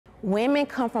women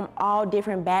come from all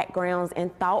different backgrounds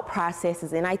and thought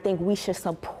processes, and I think we should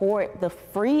support the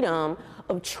freedom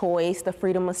of choice, the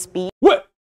freedom of speech. What?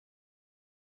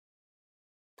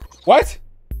 What?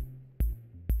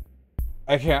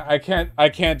 I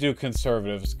can't do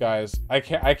conservatives, guys. I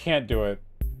can't do it.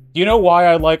 Do you know why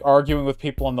I like arguing with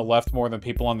people on the left more than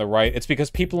people on the right? It's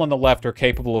because people on the left are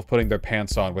capable of putting their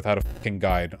pants on without a fucking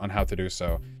guide on how to do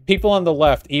so. People on the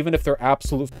left, even if they're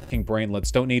absolute fucking brainlets,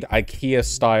 don't need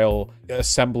IKEA-style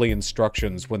assembly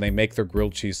instructions when they make their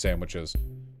grilled cheese sandwiches.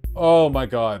 Oh my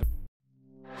god.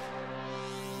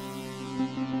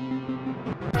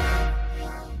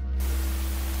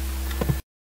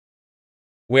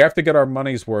 We have to get our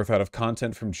money's worth out of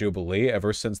content from Jubilee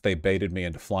ever since they baited me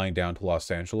into flying down to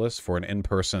Los Angeles for an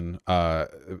in-person a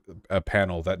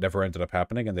panel that never ended up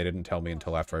happening, and they didn't tell me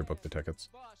until after I booked the tickets.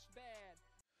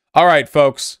 All right,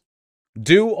 folks.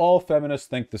 Do all feminists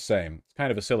think the same? It's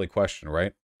kind of a silly question,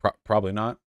 right? Probably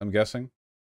not, I'm guessing.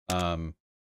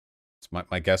 It's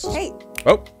my guess is... Hey.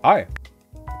 Oh, hi.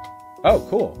 Oh,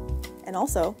 cool. And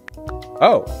also...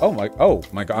 Oh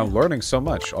my god, I'm learning so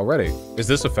much already. Is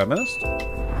this a feminist?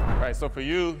 Right, so for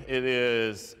you, it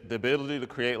is the ability to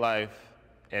create life,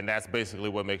 and that's basically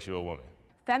what makes you a woman.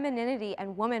 Femininity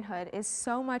and womanhood is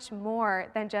so much more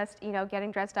than just, you know,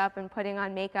 getting dressed up and putting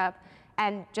on makeup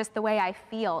and just the way I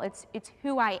feel. It's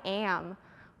who I am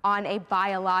on a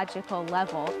biological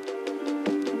level.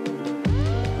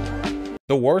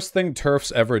 The worst thing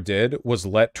TERFs ever did was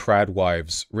let trad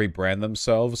wives rebrand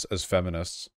themselves as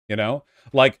feminists, you know?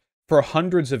 Like, for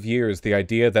hundreds of years, the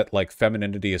idea that, like,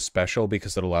 femininity is special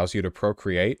because it allows you to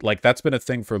procreate, like, that's been a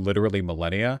thing for literally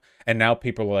millennia, and now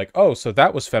people are like, oh, so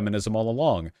that was feminism all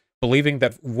along, believing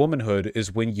that womanhood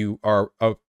is when you are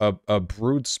a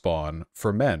brood spawn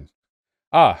for men.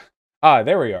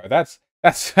 There we are. That's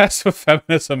what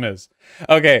feminism is.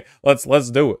 Okay,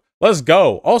 let's do it. Let's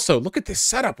go. Also, look at this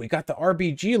setup. We got the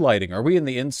RBG lighting. Are we in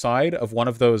the inside of one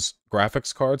of those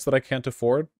graphics cards that I can't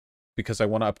afford because I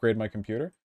want to upgrade my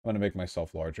computer? I'm going to make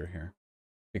myself larger here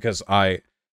because I'm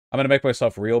going to make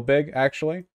myself real big,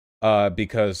 actually,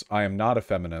 because I am not a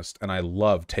feminist and I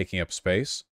love taking up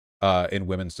space in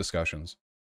women's discussions.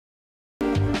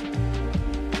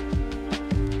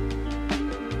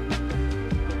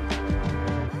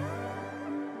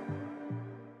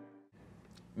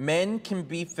 Men can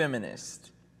be feminist.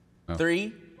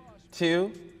 3,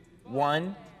 2,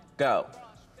 1, go.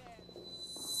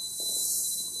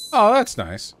 Oh, that's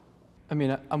nice. I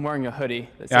mean, I'm wearing a hoodie.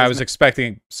 Yeah, I was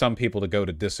expecting some people to go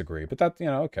to disagree, but that, you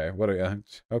know, okay. What are you,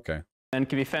 okay. Men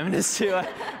can be feminists too. I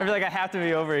feel like I have to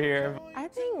be over here. I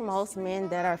think most men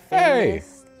that are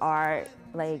feminists are,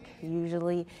 like,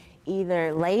 usually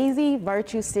either lazy,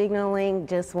 virtue signaling,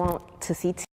 just want to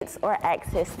see tits, or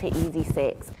access to easy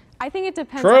sex. I think it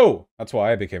depends. True. That's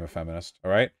why I became a feminist. All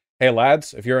right. Hey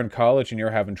lads, if you're in college and you're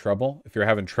having trouble,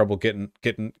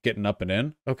 getting up and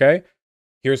in, okay?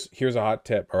 Here's a hot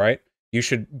tip. All right. You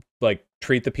should, like,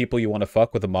 treat the people you want to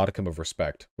fuck with a modicum of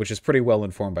respect, which is pretty well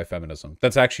informed by feminism.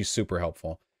 That's actually super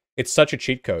helpful. It's such a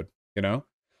cheat code, you know?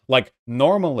 Like,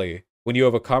 normally when you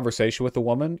have a conversation with a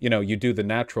woman, you know, you do the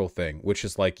natural thing, which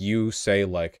is like you say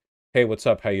like, "Hey, what's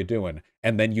up? How you doing?"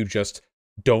 And then you just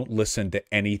don't listen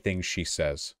to anything she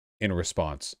says in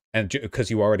response, and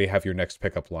because you already have your next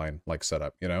pickup line like set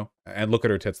up, you know, and look at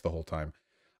her tits the whole time.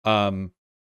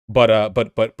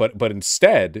 But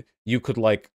instead you could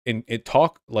like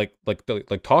talk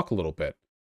talk a little bit,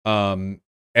 and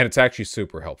it's actually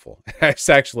super helpful.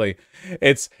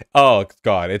 Oh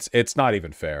god, it's not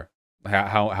even fair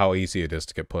how easy it is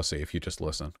to get pussy if you just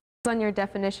listen. On your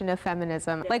definition of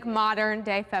feminism, like modern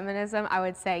day feminism, I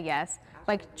would say yes.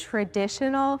 Like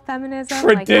traditional feminism.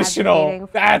 Traditional.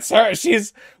 Like that's her.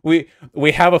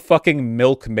 We have a fucking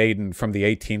milk maiden from the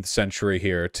 18th century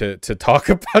here to talk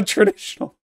about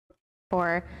traditional.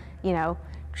 Or, you know,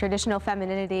 traditional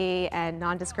femininity and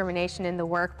non-discrimination in the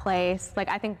workplace. Like,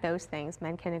 I think those things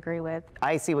men can agree with.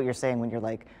 I see what you're saying when you're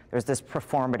like, there's this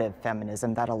performative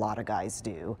feminism that a lot of guys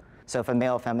do. So if a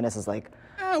male feminist is like,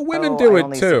 women do it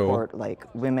only too. Support, like,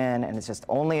 women, and it's just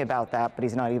only about that, but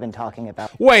he's not even talking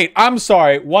about... Wait, I'm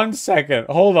sorry. 1 second.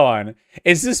 Hold on.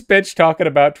 Is this bitch talking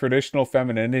about traditional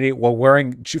femininity while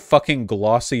wearing fucking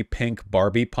glossy pink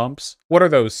Barbie pumps? What are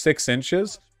those, 6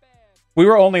 inches? We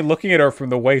were only looking at her from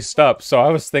the waist up, so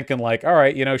I was thinking like, all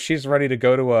right, you know, she's ready to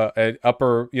go to a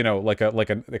upper, you know, like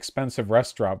an expensive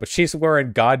restaurant, but she's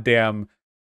wearing goddamn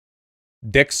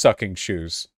dick-sucking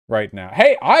shoes right now.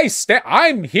 Hey,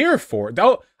 I'm here for it.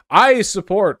 I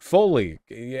support fully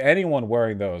anyone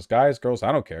wearing those. Guys, girls,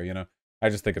 I don't care, you know. I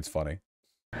just think it's funny.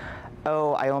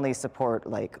 oh, I only support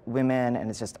like women and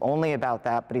it's just only about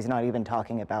that, but he's not even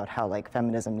talking about how like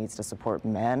feminism needs to support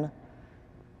men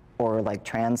or like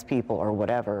trans people or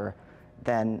whatever,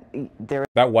 then there.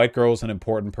 That white girl is an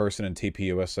important person in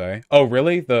TPUSA. Oh,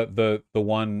 really? The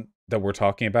one that we're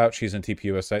talking about, she's in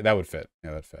TPUSA? That would fit.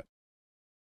 Yeah, that'd fit.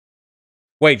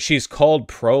 Wait, she's called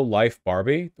pro-life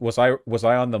Barbie? Was I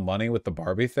on the money with the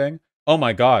Barbie thing? Oh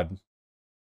my god.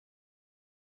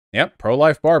 Yep,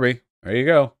 pro-life Barbie. There you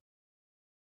go.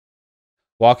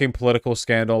 Walking political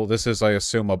scandal. This is, I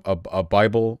assume, a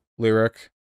Bible lyric.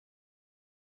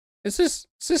 Is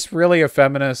this really a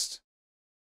feminist?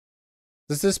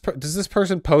 Does this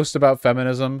person post about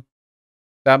feminism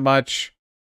that much?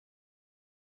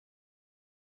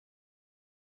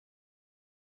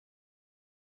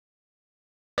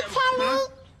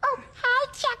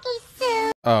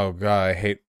 Oh god, I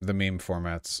hate the meme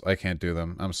formats. I can't do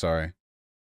them. I'm sorry.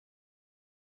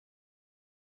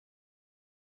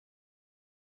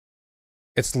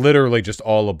 It's literally just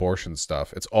all abortion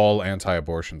stuff. It's all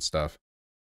anti-abortion stuff.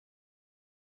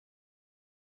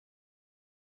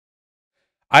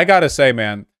 I gotta say,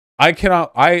 man,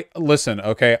 listen,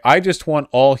 okay? I just want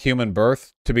all human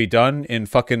birth to be done in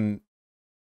fucking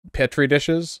Petri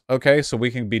dishes, okay? So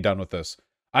we can be done with this.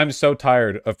 I'm so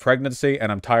tired of pregnancy and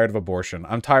I'm tired of abortion.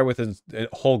 I'm tired with this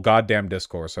whole goddamn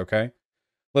discourse, okay?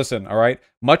 Listen, all right?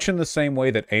 Much in the same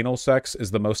way that anal sex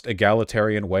is the most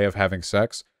egalitarian way of having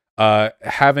sex,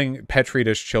 having Petri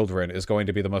dish children is going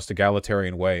to be the most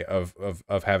egalitarian way of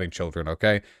having children,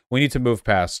 okay? We need to move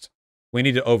past. We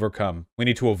need to overcome. We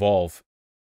need to evolve.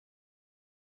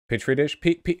 Petri dish?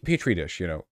 Petri dish, you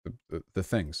know, the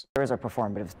things. There is a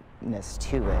performativeness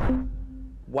to it.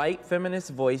 White feminist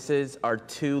voices are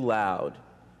too loud.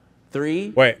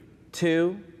 3, Wait.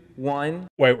 2, 1.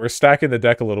 Wait, we're stacking the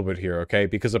deck a little bit here, okay?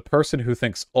 Because a person who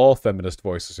thinks all feminist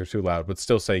voices are too loud would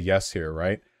still say yes here,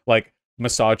 right? Like,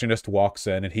 misogynist walks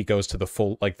in and he goes to the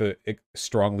full, like, the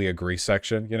strongly agree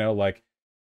section, you know? Like,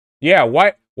 yeah,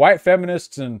 white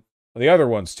feminists and the other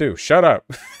ones, too. Shut up.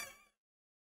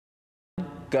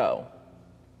 Go.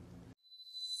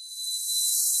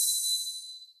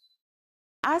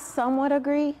 I somewhat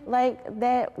agree, like,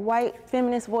 that white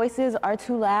feminist voices are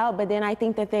too loud, but then I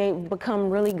think that they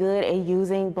become really good at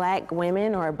using black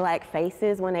women or black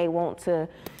faces when they want to,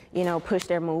 you know, push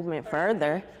their movement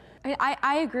further.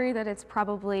 I agree that it's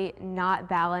probably not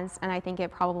balanced, and I think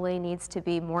it probably needs to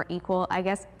be more equal. I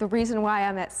guess the reason why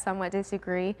I'm at somewhat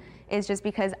disagree is just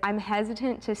because I'm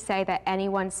hesitant to say that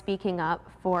anyone speaking up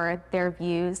for their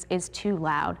views is too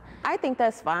loud. I think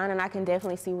that's fine, and I can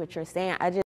definitely see what you're saying.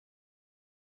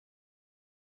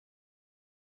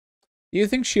 Do you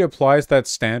think she applies that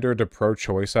standard to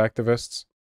pro-choice activists?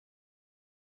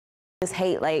 Just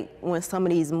hate, like, when some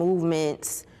of these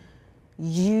movements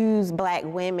use black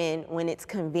women when it's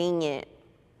convenient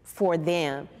for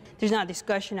them. There's not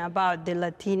discussion about the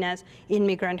Latinas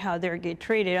immigrant, how they get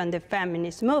treated on the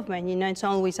feminist movement. You know, it's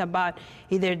always about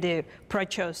either the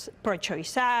pro-choice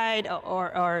side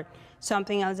or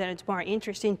something else that it's more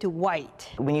interesting to white.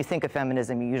 When you think of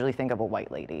feminism, you usually think of a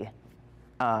white lady.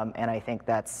 And I think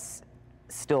that's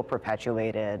still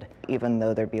perpetuated, even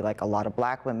though there'd be like a lot of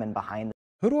black women behind.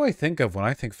 Who do I think of when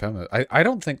I think feminist? I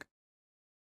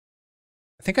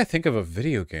think I think of a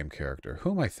video game character.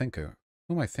 Who am I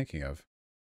thinking of?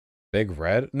 Big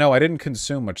Red? No, I didn't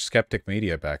consume much skeptic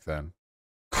media back then.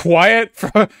 Quiet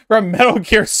from Metal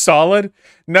Gear Solid?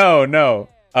 No,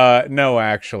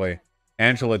 actually.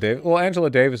 Angela Davis. Well, Angela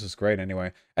Davis is great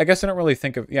anyway. I guess I don't really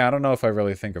think of, yeah, I don't know if I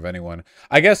really think of anyone.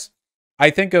 I guess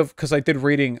I think of, because I did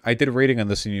reading on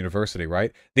this in university,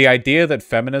 right? The idea that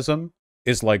feminism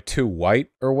is like too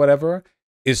white or whatever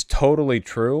is totally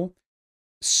true.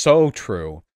 So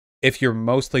true if you're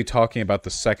mostly talking about the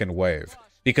second wave.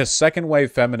 Because second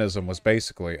wave feminism was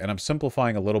basically, and I'm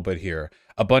simplifying a little bit here,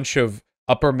 a bunch of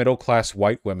upper middle class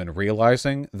white women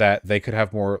realizing that they could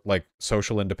have more like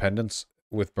social independence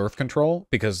with birth control,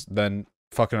 because then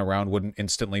fucking around wouldn't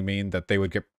instantly mean that they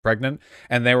would get pregnant.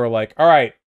 And they were like, all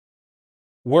right,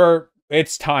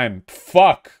 it's time.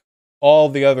 Fuck all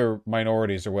the other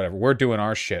minorities or whatever. We're doing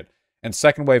our shit. And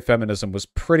second wave feminism was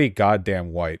pretty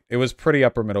goddamn white. It was pretty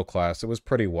upper middle class. It was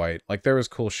pretty white. Like, there was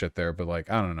cool shit there, but like,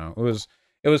 I don't know.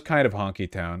 It was kind of honky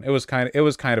town. It was kind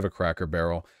of a Cracker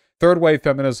Barrel. Third wave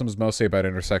feminism is mostly about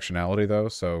intersectionality though,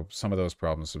 so some of those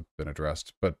problems have been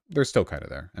addressed, but they're still kind of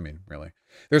there. I mean, really.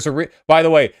 By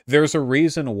the way, there's a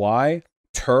reason why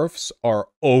TERFs are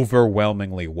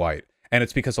overwhelmingly white. And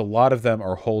it's because a lot of them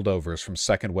are holdovers from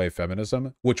second wave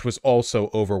feminism, which was also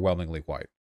overwhelmingly white.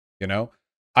 You know?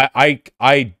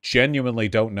 I genuinely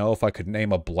don't know if I could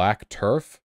name a black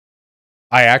TERF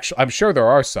I'm sure there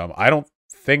are some. I don't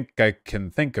think I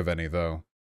can think of any, though.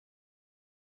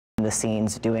 The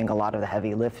scenes doing a lot of the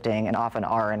heavy lifting and often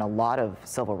are in a lot of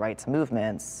civil rights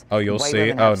movements. Oh, you'll White see.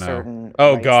 women Oh, have no. certain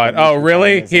Oh, rights God. they Oh, need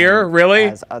really? feminism Here? Really?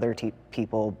 As other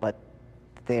people, but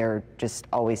they're just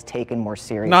always taken more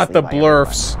seriously. Not the by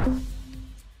blurfs. everyone.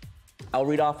 I'll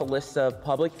read off a list of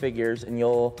public figures and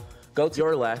you'll go to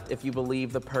your left if you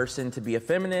believe the person to be a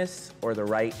feminist, or the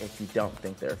right if you don't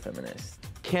think they're a feminist.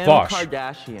 Kim Bosh.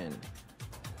 Kardashian.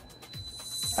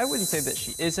 I wouldn't say that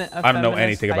she isn't a feminist. I don't know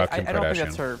anything about Kim I don't think Kardashian.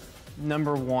 that's her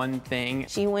 #1 thing.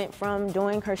 She went from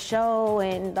doing her show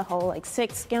and the whole like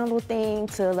sex scandal thing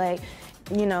to like,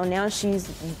 you know, now she's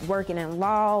working in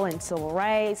law and civil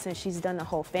rights, and she's done the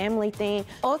whole family thing.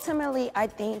 Ultimately, I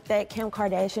think that Kim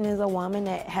Kardashian is a woman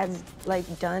that has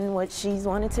like done what she's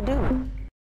wanted to do.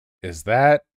 Is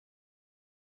that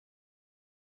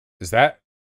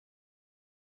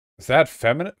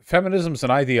feminism's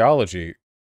an ideology?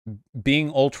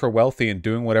 Being ultra wealthy and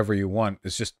doing whatever you want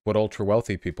is just what ultra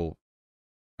wealthy people.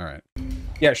 All right.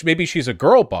 Yeah, maybe she's a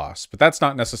girl boss, but that's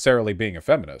not necessarily being a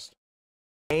feminist.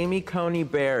 Amy Coney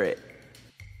Barrett.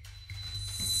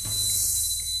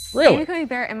 Really? Amy Coney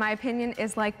Barrett, in my opinion,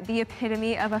 is like the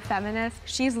epitome of a feminist.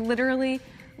 She's literally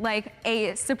like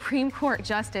a Supreme Court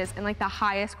justice in like the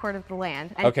highest court of the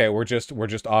land. And Okay, we're just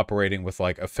operating with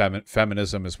like a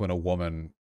feminism is when a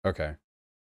woman. Okay.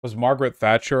 Was Margaret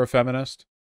Thatcher a feminist?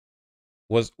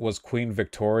 Was Queen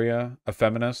Victoria a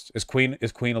feminist? Is Queen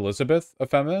Elizabeth a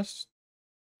feminist?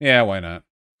 Yeah, why not?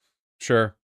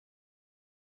 Sure.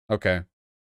 Okay.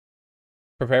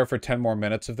 Prepare for 10 more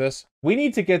minutes of this. We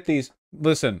need to get these...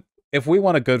 Listen, if we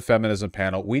want a good feminism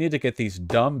panel, we need to get these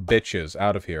dumb bitches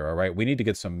out of here, all right? We need to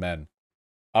get some men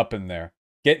up in there.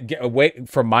 Get away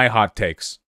from my hot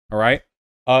takes, all right?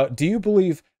 Do you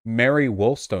believe Mary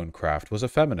Wollstonecraft was a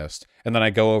feminist? And then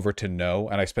I go over to no,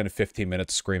 and I spend 15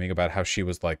 minutes screaming about how she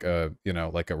was like a, you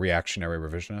know, like a reactionary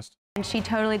revisionist. And she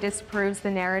totally disproves the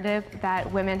narrative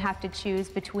that women have to choose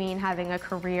between having a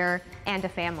career and a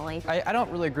family. I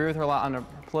don't really agree with her a lot on her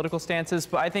political stances,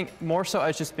 but I think more so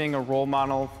as just being a role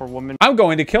model for women. I'm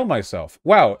going to kill myself.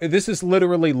 Wow, this is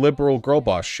literally liberal girl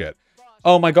boss shit.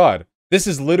 Oh my god. This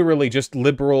is literally just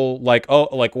liberal, like,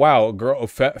 oh, like, wow,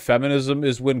 feminism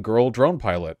is when girl drone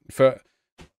pilot. To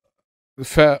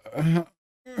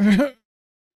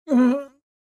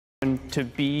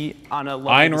be on a Ayn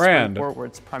level of the Rand. sport where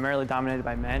it's primarily dominated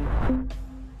by men.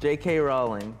 J.K.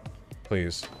 Rowling.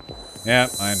 Please. Yeah,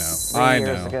 I know. 3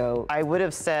 years ago, I would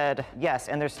have said yes,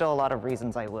 and there's still a lot of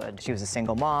reasons I would. She was a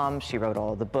single mom. She wrote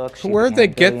all the books. Where'd they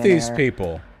get these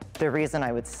people? The reason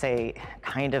I would say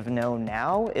kind of no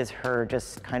now is her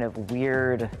just kind of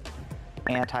weird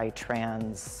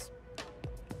anti-trans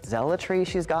zealotry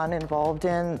she's gotten involved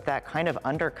in that kind of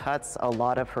undercuts a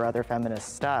lot of her other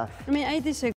feminist stuff. I mean, I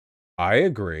disagree. I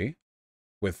agree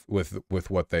with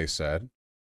what they said.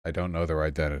 I don't know their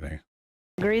identity.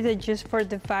 Agree that just for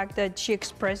the fact that she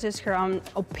expresses her own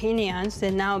opinions,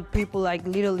 that now people like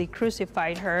literally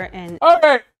crucified her and.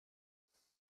 Okay.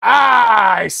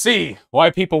 I see why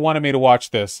people wanted me to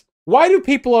watch this. Why do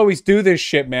people always do this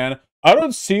shit, man? I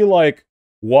don't see, like,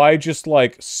 why just,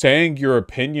 like, saying your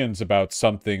opinions about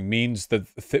something means that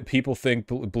people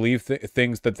believe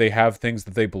things that they have things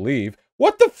that they believe.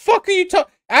 What the fuck are you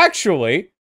talking?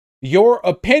 Actually, your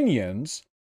opinions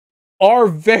are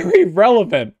very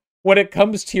relevant when it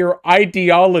comes to your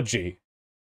ideology.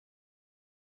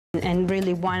 And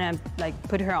really want to like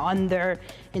put her under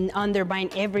and undermine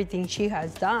everything she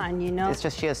has done, you know? It's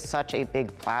just she has such a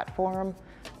big platform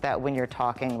that when you're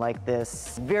talking like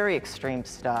this very extreme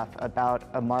stuff about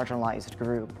a marginalized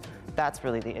group, that's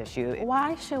really the issue.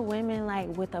 Why should women like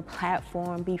with a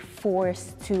platform be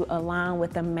forced to align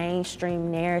with the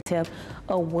mainstream narrative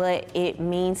of what it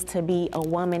means to be a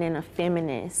woman and a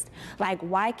feminist? Like,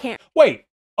 why can't... Wait.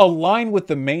 Align with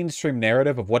the mainstream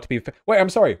narrative of what to be... Wait, I'm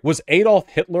sorry. Was Adolf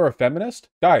Hitler a feminist?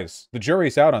 Guys, the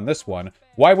jury's out on this one.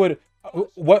 Why would...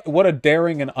 What a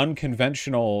daring and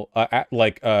unconventional,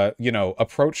 you know,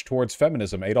 approach towards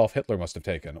feminism Adolf Hitler must have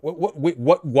taken.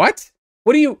 What?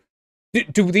 What do you...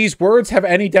 Do these words have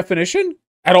any definition?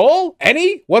 At all?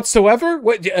 Any? Whatsoever?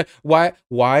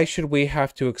 Why should we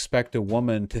have to expect a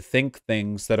woman to think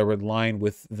things that are in line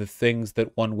with the things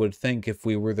that one would think if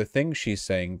we were the thing she's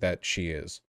saying that she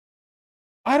is?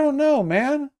 I don't know,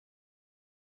 man.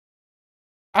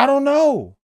 I don't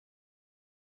know.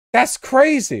 That's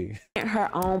crazy. her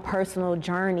own personal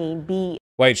journey be...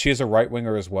 Wait, she's a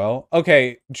right-winger as well?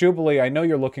 Okay, Jubilee, I know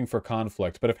you're looking for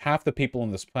conflict, but if half the people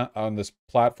on this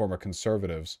platform are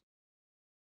conservatives...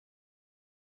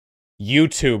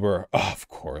 YouTuber, oh, of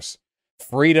course.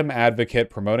 Freedom advocate,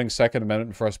 promoting Second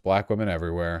Amendment for us black women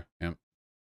everywhere. Yep.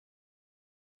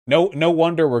 No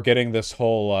wonder we're getting this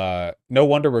whole,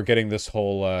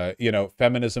 you know,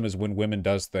 feminism is when women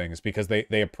does things, because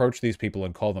they approach these people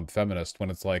and call them feminist when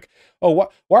it's like, oh,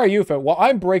 why are you, well,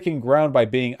 I'm breaking ground by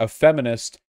being a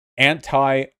feminist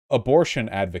anti-abortion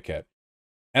advocate.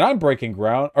 And I'm breaking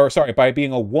ground, or sorry, by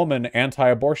being a woman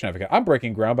anti-abortion advocate. I'm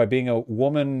breaking ground by being a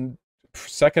woman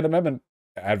Second Amendment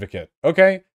advocate.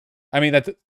 Okay? I mean, that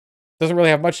doesn't really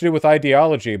have much to do with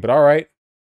ideology, but all right.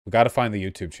 We got to find the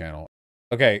YouTube channel.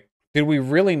 Okay, did we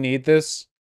really need this?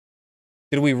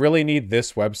 Did we really need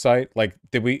this website? Like,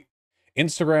 did we...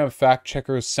 Instagram fact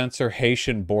checkers censor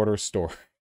Haitian border store.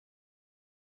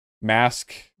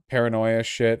 Mask paranoia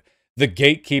shit. The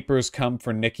gatekeepers come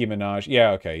for Nicki Minaj.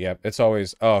 Yeah, okay, yeah. It's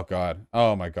always... Oh, God.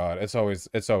 Oh, my God. It's always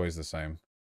the same.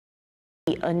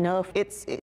 Enough.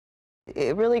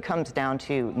 It really comes down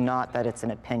to not that it's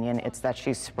an opinion, it's that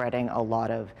she's spreading a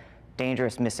lot of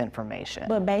dangerous misinformation.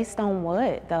 But based on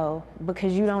what, though?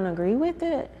 Because you don't agree with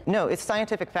it? No, it's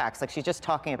scientific facts. Like, she's just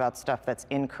talking about stuff that's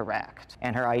incorrect.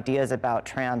 And her ideas about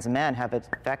trans men have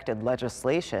affected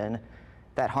legislation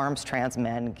that harms trans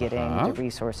men getting the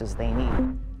resources they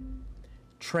need.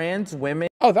 Trans women...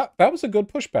 Oh, that was a good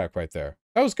pushback right there.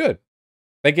 That was good.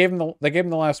 They gave him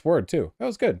the last word, too. That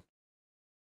was good.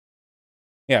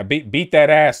 Yeah, beat that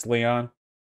ass, Leon.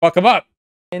 Fuck him up.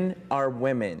 Men are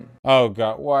women. Oh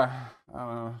God, why?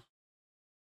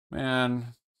 Man,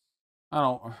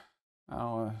 I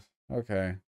don't.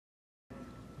 Okay.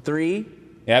 3,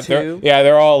 Yeah, 2,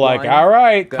 they're all like, 1, all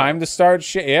right, go. time to start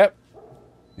shit.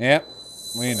 Yep.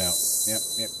 We know. Yep.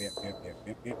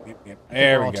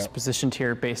 There We're all we go. just positioned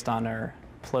here based on our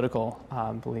political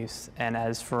beliefs, and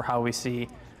as for how we see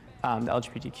the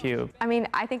LGBTQ. I mean,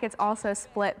 I think it's also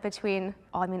split between,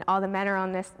 all the men are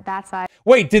on that side.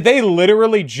 Wait, did they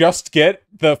literally just get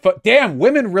the damn,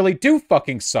 women really do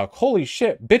fucking suck. Holy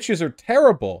shit, bitches are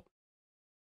terrible.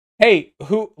 Hey,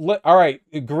 all right,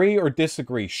 agree or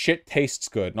disagree, shit tastes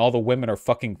good and all the women are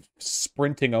fucking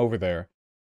sprinting over there.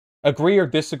 Agree or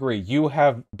disagree, you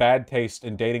have bad taste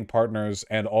in dating partners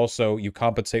and also you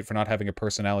compensate for not having a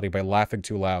personality by laughing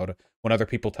too loud when other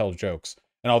people tell jokes.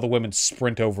 And all the women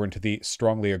sprint over into the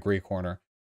strongly agree corner.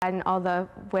 And all the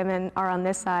women are on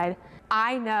this side.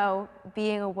 I know,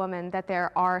 being a woman, that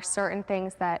there are certain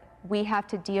things that we have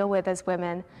to deal with as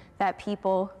women that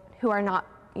people who are not,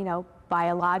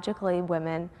 biologically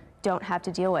women don't have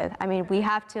to deal with. I mean, we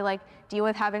have to deal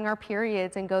with having our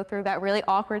periods and go through that really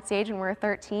awkward stage when we're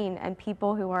 13, and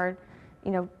people who are,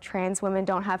 trans women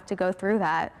don't have to go through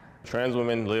that. Trans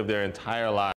women live their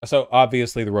entire lives. So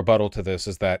obviously the rebuttal to this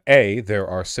is that A, there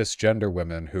are cisgender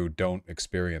women who don't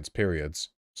experience periods.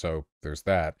 So there's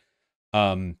that.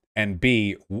 And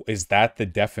B, is that the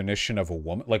definition of a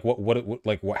woman? Like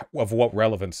of what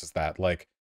relevance is that? Like,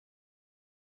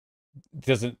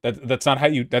 that's not how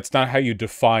you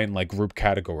define group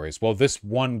categories. Well, this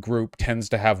one group tends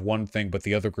to have one thing, but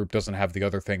the other group doesn't have the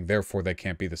other thing, therefore they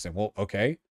can't be the same. Well,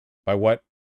 okay. By what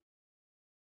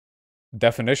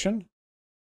definition?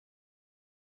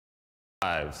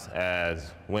 Lives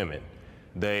as women,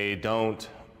 they don't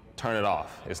turn it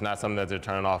off. It's not something that they're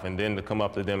turning off, and then to come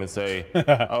up to them and say,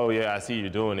 oh yeah, I see you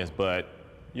doing this, but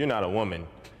you're not a woman.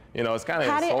 It's kind of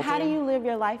insulting. How do you live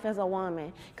your life as a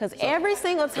woman? Because every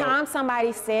single time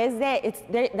somebody says that,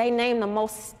 they name the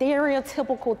most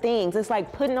stereotypical things. It's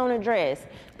like putting on a dress,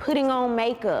 putting on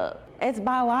makeup. It's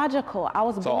biological. I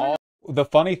was born. The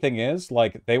funny thing is,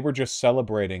 they were just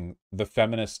celebrating the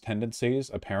feminist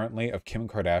tendencies, apparently, of Kim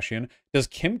Kardashian. Does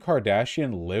Kim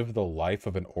Kardashian live the life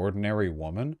of an ordinary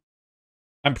woman?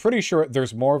 I'm pretty sure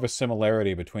there's more of a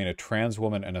similarity between a trans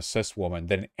woman and a cis woman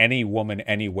than any woman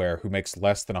anywhere who makes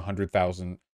less than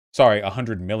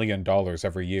 $100 million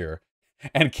every year.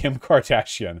 And Kim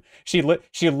Kardashian,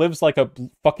 she lives like a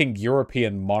fucking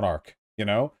European monarch,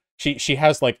 She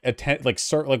has what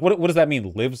does that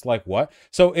mean? Lives like what?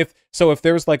 So if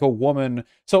there's a woman,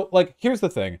 here's the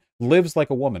thing, lives like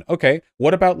a woman. Okay,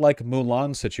 what about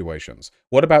Mulan situations?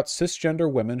 What about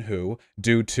cisgender women who,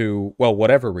 due to, well,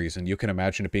 whatever reason, you can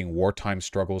imagine it being wartime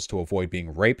struggles to avoid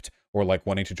being raped, or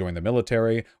wanting to join the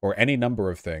military, or any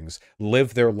number of things,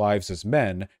 live their lives as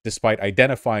men despite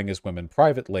identifying as women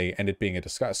privately and it being a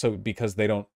disguise. So because they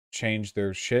don't change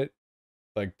their shit,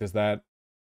 are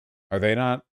they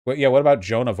not? Well, yeah, what about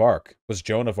Joan of Arc? Was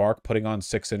Joan of Arc putting on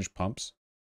 6-inch pumps?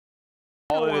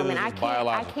 All it is woman. is I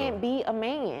biological. can't be a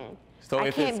man. So I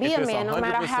can't be a man no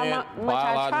matter how much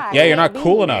I try. Yeah, you're not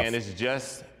cool enough. And it's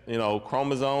just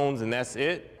chromosomes and that's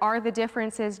it? Are the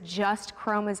differences just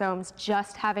chromosomes,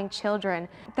 just having children?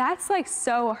 That's like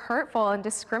so hurtful and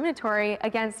discriminatory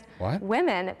against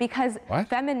women, because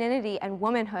femininity and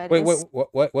womanhood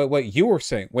Wait, you were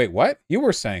saying, wait, what? You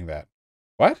were saying that.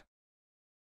 What?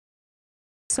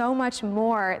 so much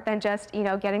more than just,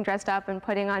 getting dressed up and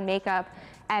putting on makeup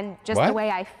and just the way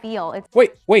I feel. It's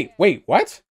wait,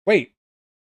 what? Wait.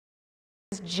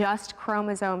 It's just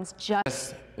chromosomes,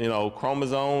 just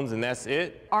chromosomes and that's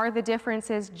it? Are the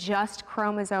differences just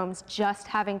chromosomes, just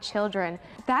having children?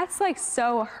 That's like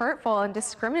so hurtful and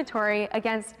discriminatory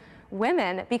against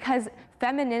women, because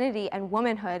femininity and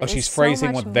womanhood she's is phrasing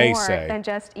so much what they more say. than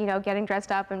just, getting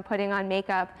dressed up and putting on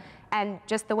makeup and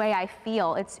just the way I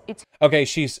feel. It's okay,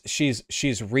 she's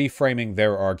reframing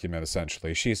their argument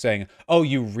essentially. She's saying, "Oh,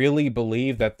 you really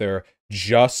believe that they're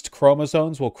just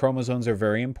chromosomes? Well, chromosomes are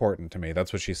very important to me."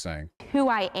 That's what she's saying. Who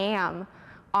I am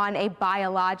on a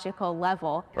biological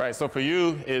level. Right, so for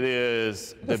you, it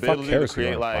is the ability to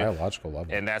create life, biological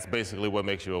level, and that's basically what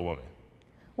makes you a woman.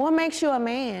 What makes you a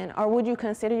man? Or would you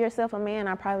consider yourself a man?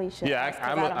 I probably should.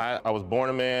 Yeah, I was born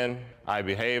a man. I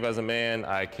behave as a man.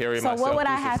 I carry myself through society. So what would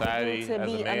I have to do to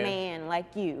be a man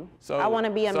like you? So I want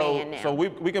to be a man now. So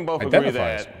we can both agree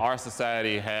that our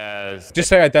society has... Just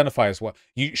say identify as what.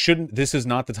 You shouldn't... This is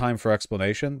not the time for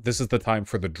explanation. This is the time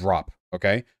for the drop,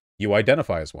 okay? You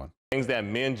identify as one. Things that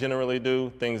men generally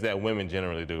do, things that women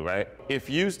generally do, right? If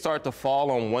you start to fall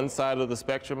on one side of the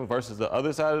spectrum versus the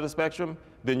other side of the spectrum,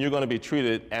 then you're going to be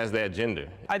treated as that gender.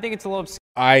 I think it's a little...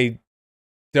 I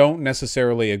don't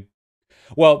necessarily...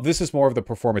 Well, this is more of the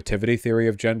performativity theory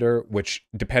of gender, which,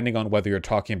 depending on whether you're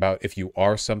talking about if you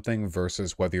are something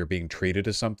versus whether you're being treated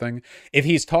as something, if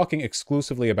he's talking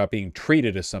exclusively about being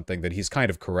treated as something, then he's kind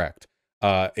of correct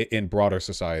in broader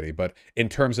society. But in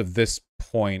terms of this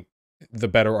point, the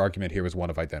better argument here is one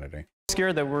of identity.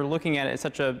 Scared that we're looking at it as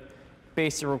such a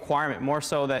basic requirement, more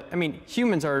so that, I mean,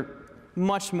 humans are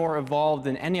much more evolved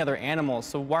than any other animal,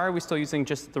 so why are we still using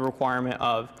just the requirement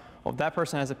of, well, if that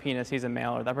person has a penis, he's a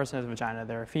male, or that person has a vagina,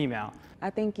 they're a female? I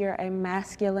think you're a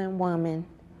masculine woman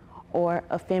or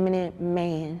a feminine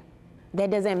man. That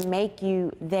doesn't make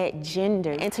you that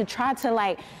gender. And to try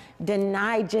to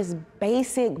deny just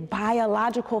basic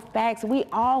biological facts, we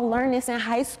all learn this in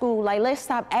high school. Let's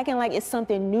stop acting like it's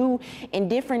something new and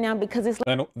different now, because it's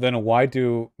Then why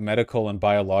do medical and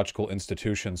biological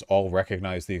institutions all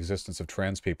recognize the existence of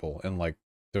trans people in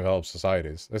developed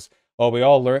societies? We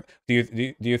all learn.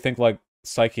 Do you think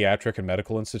psychiatric and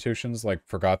medical institutions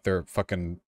forgot their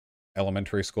fucking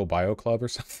elementary school bio club or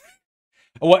something?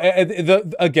 Well,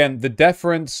 again, the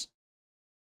deference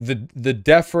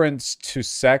to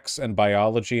sex and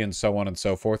biology and so on and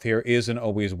so forth here is and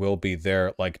always will be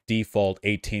their default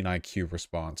 18 IQ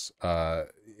response,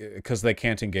 because they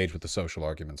can't engage with the social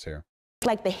arguments here.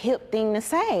 Like the hip thing to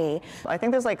say. I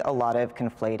think there's a lot of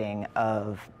conflating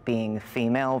of being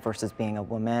female versus being a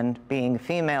woman. Being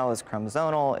female is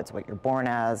chromosomal, it's what you're born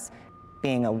as.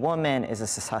 Being a woman is a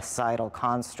societal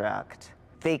construct.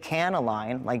 They can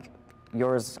align,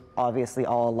 yours obviously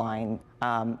all align.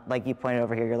 Like you pointed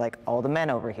over here, you're all the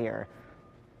men over here.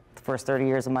 The first 30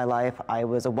 years of my life, I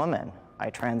was a woman.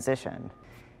 I transitioned.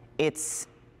 It's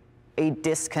a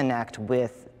disconnect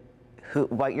with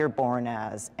what you're born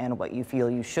as and what you feel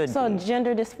you should be. So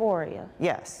gender dysphoria?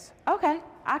 Yes. Okay,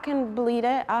 I can believe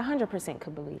that. I 100%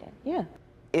 could believe that, yeah.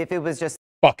 If it was just...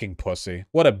 Fucking pussy.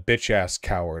 What a bitch-ass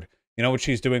coward. You know what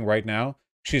she's doing right now?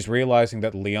 She's realizing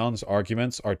that Leon's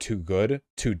arguments are too good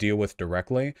to deal with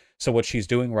directly. So what she's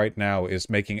doing right now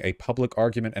is making a public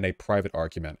argument and a private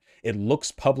argument. It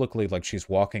looks publicly like she's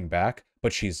walking back,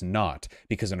 but she's not.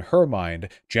 Because in her mind,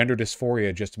 gender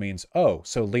dysphoria just means, oh,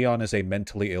 so Leon is a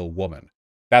mentally ill woman.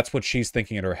 That's what she's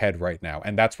thinking in her head right now.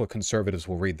 And that's what conservatives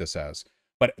will read this as.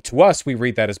 But to us, we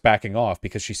read that as backing off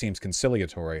because she seems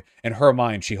conciliatory. In her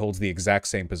mind, she holds the exact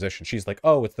same position. She's like,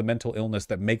 oh, it's the mental illness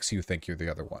that makes you think you're the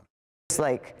other one. It's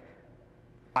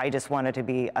I just wanted to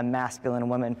be a masculine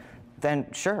woman, then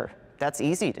sure, that's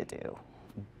easy to do.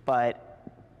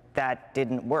 But that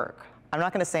didn't work. I'm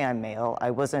not going to say I'm male. I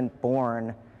wasn't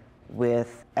born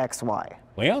with XY.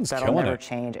 Leon's That'll never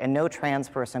change. And no trans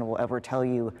person will ever tell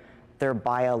you they're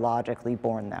biologically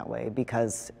born that way,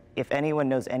 because if anyone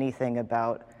knows anything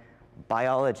about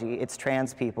biology, it's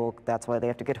trans people. That's why they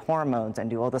have to get hormones and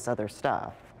do all this other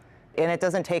stuff. And it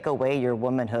doesn't take away your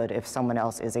womanhood if someone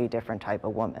else is a different type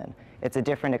of woman. It's a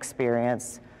different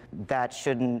experience that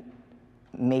shouldn't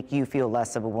make you feel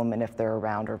less of a woman if they're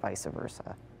around, or vice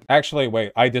versa. Actually,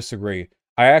 wait, I disagree.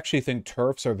 I actually think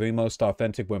TERFs are the most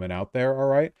authentic women out there, all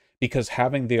right? because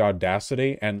having the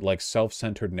audacity and like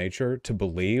self-centered nature to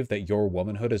believe that your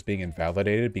womanhood is being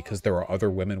invalidated because there are other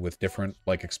women with different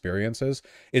like experiences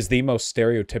is the most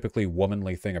stereotypically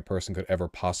womanly thing a person could ever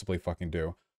possibly fucking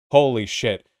do. Holy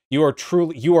shit. You are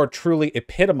truly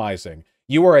epitomizing.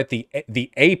 You are at the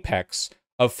apex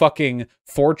of fucking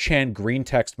 4chan green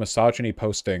text misogyny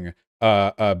posting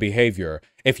behavior.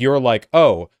 If you're like,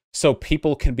 oh, so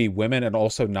people can be women and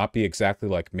also not be exactly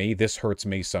like me, this hurts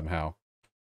me somehow.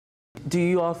 Do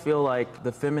you all feel like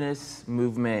the feminist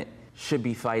movement should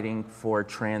be fighting for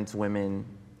trans women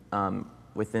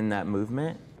within that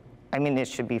movement? I mean, it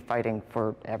should be fighting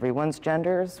for everyone's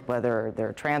genders, whether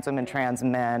they're trans women, trans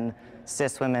men,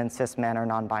 cis women, cis men, or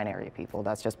non-binary people.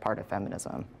 That's just part of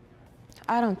feminism.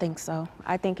 I don't think so.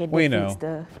 I think it defeats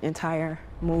the entire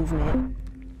movement.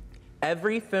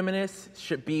 Every feminist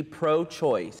should be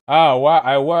pro-choice. Oh, wow,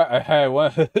 I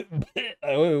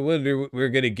wonder what we're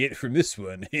gonna get from this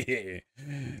one.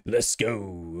 Let's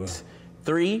go.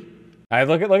 3.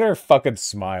 Look at her fucking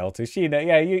smile. Too. She,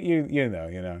 yeah, you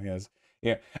know, yes.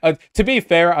 Yeah. To be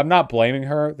fair, I'm not blaming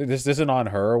her. This isn't on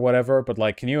her or whatever, but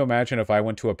like, can you imagine if I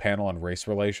went to a panel on race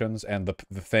relations and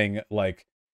the thing, like,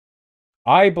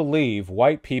 I believe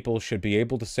white people should be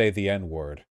able to say the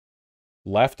N-word.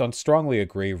 Left on strongly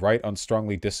agree, right on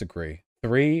strongly disagree.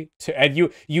 3, 2,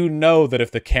 and you know that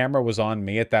if the camera was on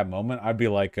me at that moment, I'd be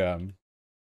like, you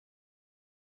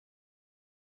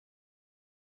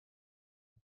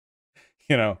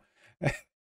know.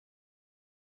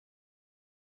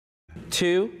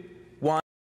 2, 1,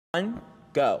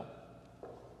 go.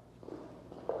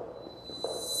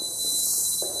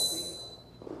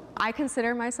 I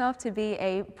consider myself to be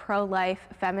a pro-life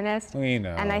feminist. We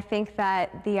know. And I think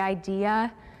that the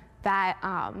idea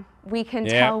that we can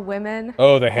tell women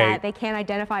that they can't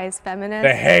identify as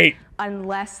feminists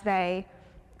unless they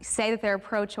say that they're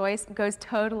pro-choice goes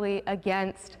totally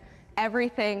against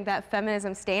everything that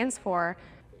feminism stands for.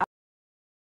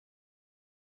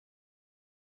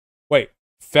 Wait,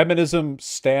 feminism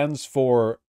stands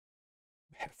for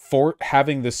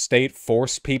having the state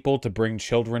force people to bring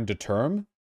children to term?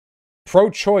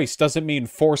 Pro-choice doesn't mean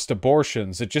forced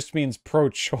abortions. It just means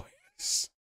pro-choice.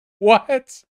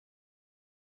 What?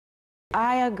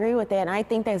 I agree with that, and I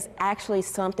think that's actually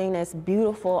something that's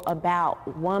beautiful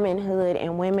about womanhood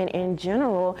and women in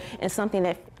general, and something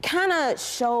that kind of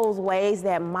shows ways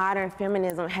that modern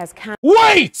feminism has kind of...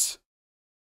 Wait!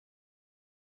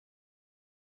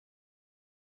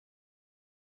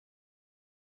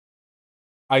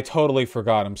 I totally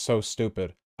forgot. I'm so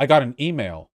stupid. I got an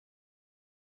email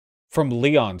from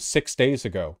Leon 6 days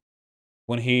ago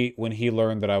when he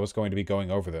learned that I was going to be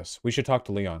going over this. We should talk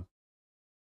to Leon.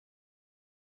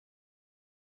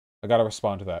 I gotta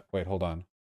respond to that. Wait, hold on.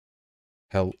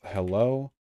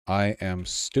 Hello? I am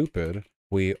stupid.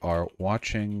 We are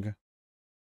watching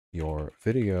your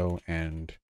video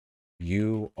and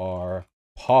you are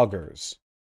poggers.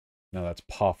 No, that's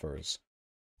poffers.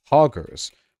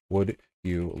 Poggers. Would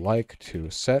you like to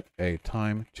set a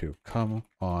time to come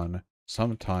on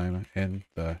sometime in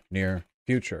the near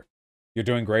future? You're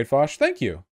doing great, Fosh. Thank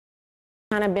you.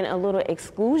 Kind of been a little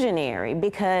exclusionary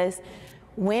because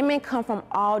women come from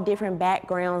all different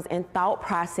backgrounds and thought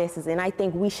processes, and I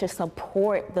think we should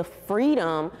support the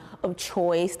freedom of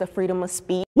choice, the freedom of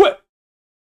speech. What?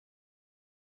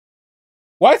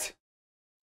 What?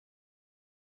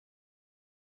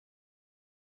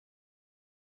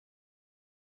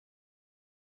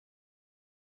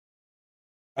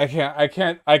 I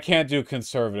can't do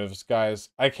conservatives, guys.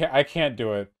 I can't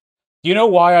do it. Do you know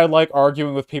why I like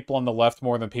arguing with people on the left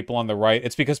more than people on the right?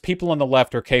 It's because people on the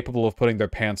left are capable of putting their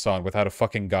pants on without a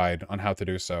fucking guide on how to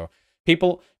do so.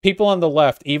 People on the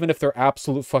left, even if they're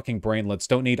absolute fucking brainlets,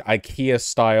 don't need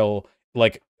IKEA-style,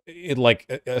 like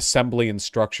assembly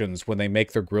instructions when they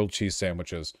make their grilled cheese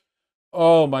sandwiches.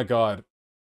 Oh my god.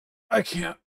 I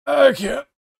can't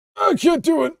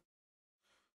do it.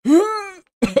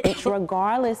 It's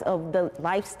regardless of the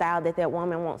lifestyle that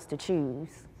woman wants to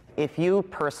choose. If you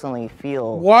personally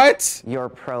feel you're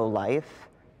pro-life,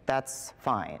 that's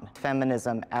fine.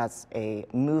 Feminism as a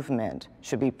movement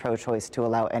should be pro-choice to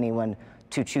allow anyone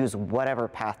to choose whatever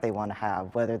path they want to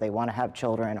have, whether they want to have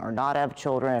children or not have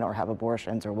children or have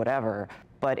abortions or whatever.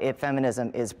 But if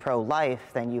feminism is pro-life,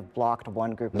 then you've blocked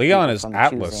one group of Leon people is from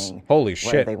Atlas. choosing Holy whether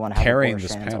shit, they want to have carrying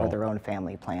this abortions panel. or their own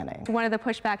family planning. One of the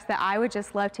pushbacks that I would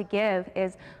just love to give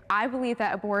is I believe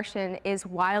that abortion is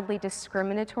wildly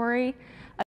discriminatory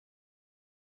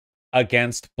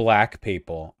against black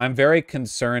people. I'm very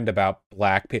concerned about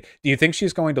black people. Do you think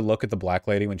she's going to look at the black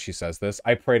lady when she says this?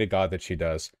 I pray to God that she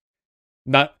does.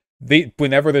 Not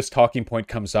Whenever this talking point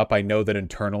comes up, I know that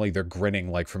internally they're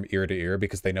grinning like from ear to ear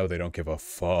because they know they don't give a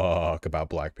fuck about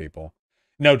black people.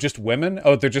 No, just women?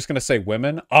 Oh, they're just going to say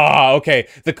women? Ah, okay.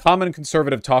 The common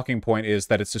conservative talking point is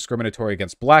that it's discriminatory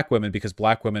against black women because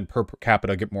black women per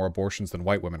capita get more abortions than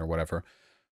white women or whatever.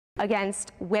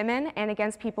 Against women and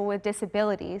against people with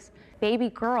disabilities, baby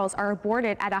girls are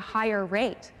aborted at a higher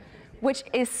rate, which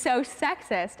is so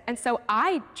sexist. And so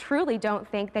I truly don't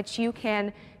think that you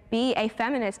can be a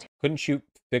feminist. Couldn't you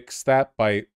fix that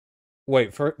by...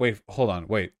 Wait, hold on,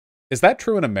 wait. Is that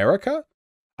true in America?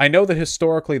 I know that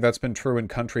historically that's been true in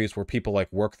countries where people,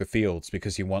 like, work the fields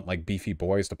because you want, like, beefy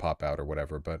boys to pop out or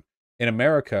whatever, but in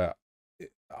America,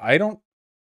 I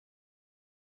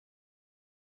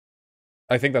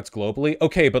think that's globally.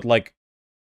 Okay, but, like,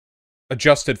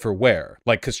 adjusted for where?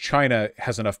 Like, because China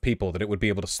has enough people that it would be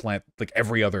able to slant, like,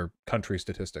 every other country's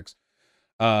statistics.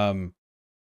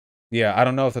 Yeah, I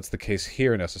don't know if that's the case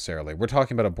here necessarily. We're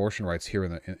talking about abortion rights here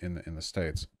in the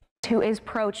States. Who is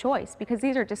pro-choice, because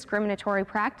these are discriminatory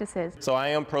practices. So I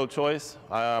am pro-choice.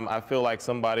 I feel like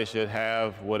somebody should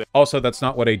have what. Also, that's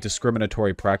not what a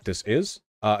discriminatory practice is.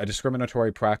 A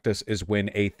discriminatory practice is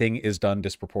when a thing is done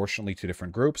disproportionately to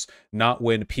different groups, not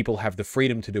when people have the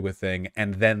freedom to do a thing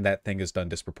and then that thing is done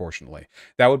disproportionately.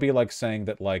 That would be like saying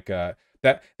that, like,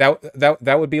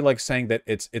 that would be like saying that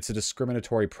it's a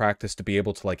discriminatory practice to be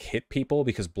able to, like, hit people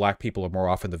because black people are more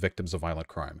often the victims of violent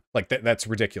crime. Like, that's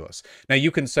ridiculous. Now,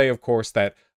 you can say, of course,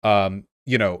 that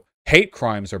you know, hate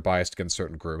crimes are biased against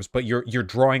certain groups, but you're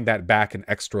drawing that back an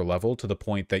extra level to the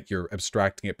point that you're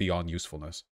abstracting it beyond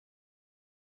usefulness.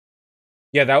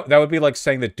 Yeah, that would be like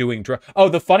saying that doing drug... Oh,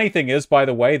 the funny thing is, by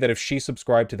the way, that if she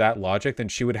subscribed to that logic, then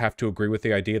she would have to agree with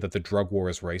the idea that the drug war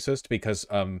is racist because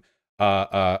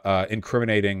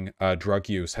incriminating drug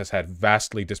use has had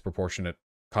vastly disproportionate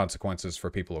consequences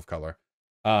for people of color.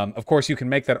 Of course, you can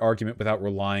make that argument without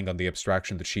relying on the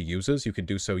abstraction that she uses. You can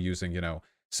do so using, you know,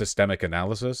 systemic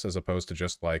analysis as opposed to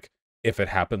just, like, if it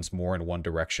happens more in one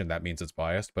direction, that means it's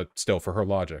biased, but still for her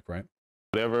logic, right?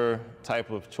 Whatever type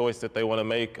of choice that they want to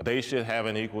make, they should have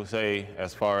an equal say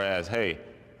as far as, hey,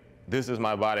 this is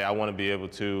my body, I want to be able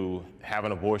to have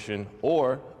an abortion,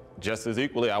 or just as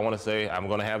equally, I want to say, I'm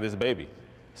going to have this baby.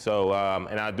 So,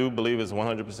 and I do believe it's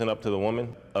 100% up to the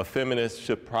woman. A feminist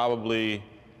should probably...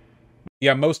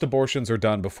 Yeah, most abortions are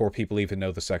done before people even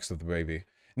know the sex of the baby.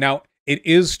 Now, it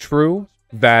is true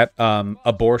that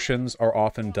abortions are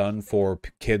often done for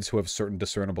kids who have certain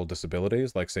discernible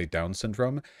disabilities, like, say, Down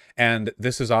syndrome. And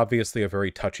this is obviously a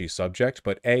very touchy subject,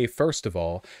 but first of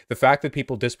all, the fact that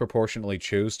people disproportionately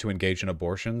choose to engage in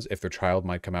abortions if their child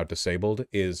might come out disabled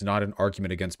is not an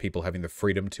argument against people having the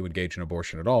freedom to engage in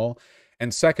abortion at all.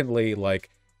 And secondly, like,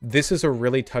 this is a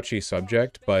really touchy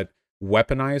subject, but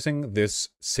weaponizing this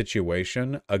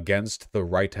situation against the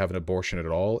right to have an abortion at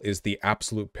all is the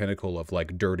absolute pinnacle of,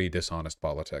 like, dirty, dishonest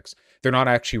politics. They're not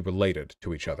actually related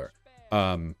to each other.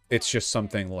 It's just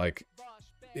something like,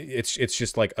 it's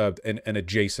just like an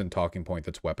adjacent talking point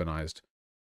that's weaponized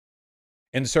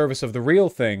in service of the real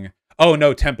thing. Oh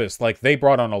no, Tempest, like, they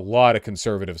brought on a lot of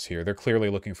conservatives here. They're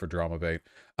clearly looking for drama bait.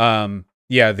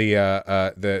 Yeah,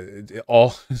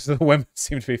 all the women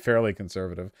seem to be fairly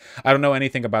conservative. I don't know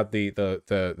anything about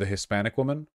the Hispanic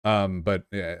woman, but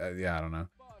yeah, I don't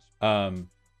know.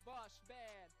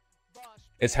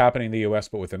 It's happening in the U.S.,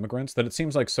 but with immigrants. That it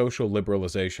seems like social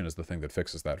liberalization is the thing that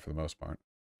fixes that for the most part.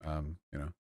 You know,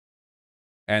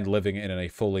 and living in a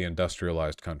fully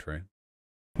industrialized country.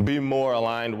 Be more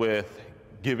aligned with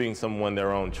giving someone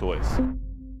their own choice.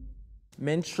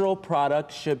 Menstrual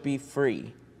products should be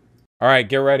free. All right,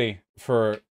 get ready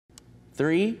for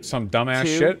 3, some dumbass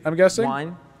 2, shit, I'm guessing.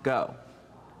 1, go.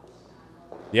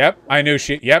 Yep, I knew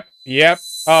she. Yep.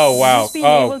 Oh, wow. Just being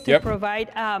able to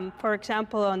provide, for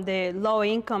example, on the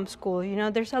low-income school, you know,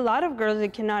 there's a lot of girls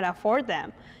that cannot afford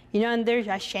them, you know, and they're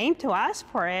ashamed to ask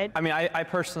for it. I mean, I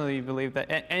personally believe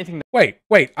that anything that...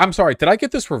 Wait, I'm sorry. Did I get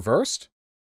this reversed?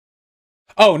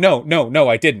 Oh, no,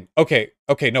 I didn't. Okay,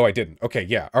 no, I didn't. Okay,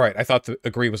 yeah, all right. I thought the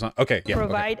agree was on. Okay, yeah.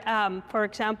 Provide, for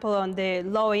example, on the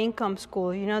low-income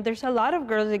school, you know, there's a lot of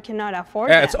girls that cannot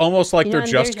afford them. It's almost like they're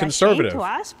just conservative. To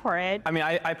ask for it. I mean,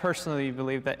 I personally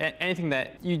believe that anything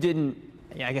that you didn't,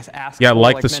 I guess, ask. Yeah, for,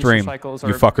 like the stream, you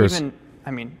fuckers. Even,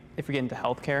 I mean, if we get into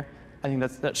healthcare, I think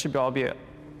that should all be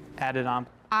added on.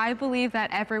 I believe that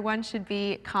everyone should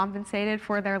be compensated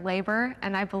for their labor,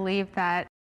 and I believe that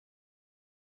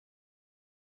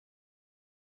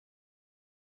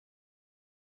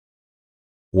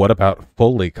what about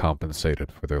fully compensated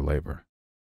for their labor?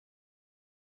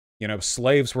 You know,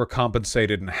 slaves were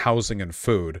compensated in housing and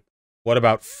food. What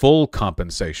about full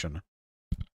compensation?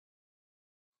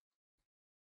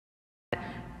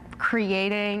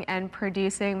 creating and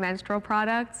producing menstrual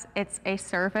products. It's a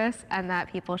service and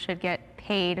that people should get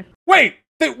paid. Wait!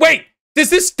 Wait! Does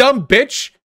this dumb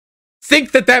bitch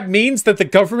think that that means that the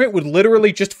government would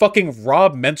literally just fucking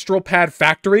rob menstrual pad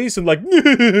factories and like,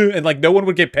 and like no one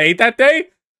would get paid that day?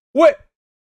 What?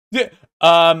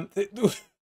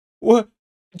 What?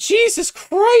 Jesus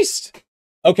Christ!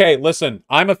 Okay, listen,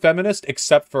 I'm a feminist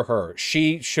except for her.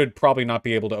 She should probably not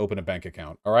be able to open a bank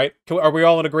account, all right? Are we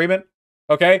all in agreement?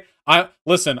 Okay?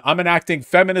 Listen, I'm enacting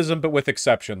feminism but with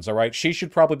exceptions, all right? She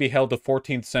should probably be held to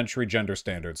 14th century gender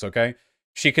standards, okay?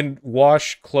 She can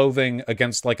wash clothing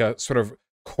against like a sort of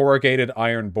corrugated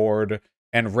iron board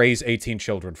and raise 18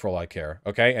 children for all I care,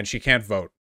 okay? And she can't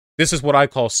vote. This is what I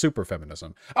call super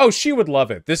feminism. Oh, she would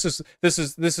love it. This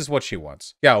is what she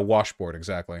wants. Yeah, a washboard,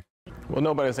 exactly. Well,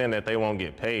 nobody's saying that they won't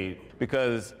get paid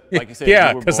because, like you said,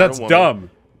 yeah, because that's dumb.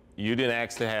 You didn't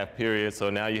ask to have periods, so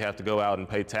now you have to go out and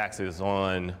pay taxes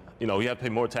on, you know, you have to pay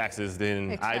more taxes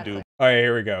than I do. All right,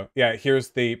 here we go. Yeah, here's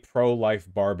the pro-life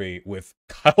Barbie with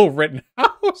Kyle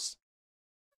Rittenhouse.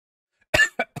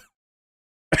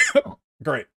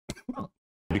 Great.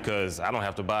 Because I don't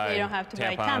have to buy,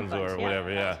 tampons or whatever,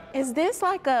 yeah. Is this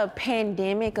like a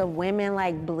pandemic of women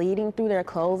like bleeding through their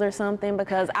clothes or something?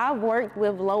 Because I've worked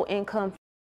with low-income.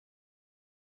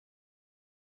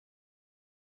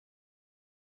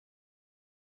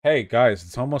 Hey, guys,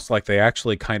 it's almost like they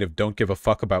actually kind of don't give a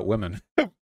fuck about women.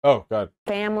 Oh, God.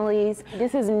 Families.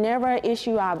 This is never an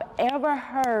issue I've ever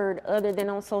heard other than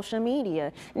on social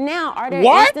media. Now, are there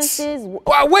instances...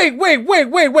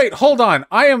 Wait. Hold on.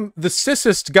 I am the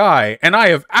cissest guy, and I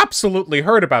have absolutely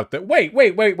heard about that. Wait.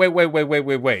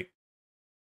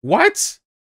 What?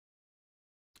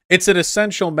 It's an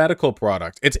essential medical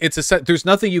product. There's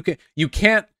nothing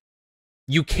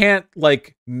you can't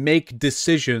like make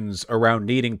decisions around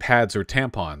needing pads or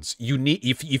tampons. You need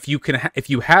if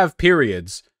you have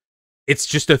periods, it's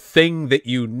just a thing that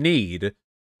you need,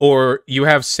 or you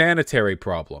have sanitary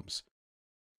problems.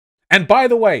 And by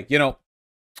the way, you know,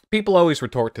 people always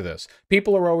retort to this.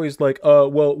 People are always like,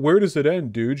 well, where does it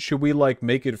end, dude? Should we like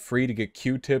make it free to get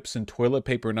Q-tips and toilet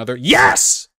paper and other?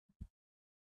 Yes!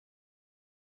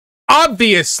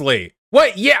 Obviously!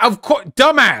 What? Yeah, of course,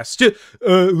 dumbass.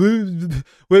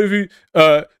 What if you?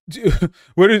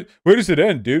 Where does it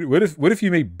end, dude? What if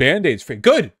you make Band-Aids free?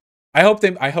 Good. I hope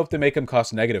they make them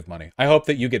cost negative money. I hope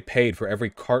that you get paid for every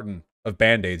carton of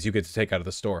Band-Aids you get to take out of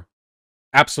the store.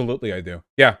 Absolutely, I do.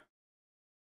 Yeah.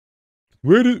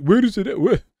 Where does it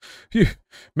end?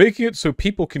 Making it so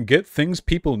people can get things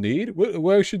people need?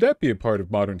 Why should that be a part of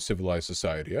modern civilized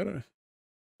society? I don't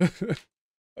know.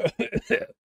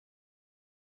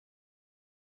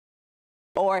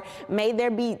 Or may there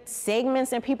be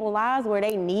segments in people's lives where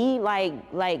they need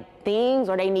like things,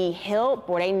 or they need help,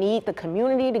 or they need the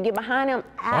community to get behind them?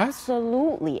 What?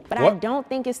 Absolutely. But I don't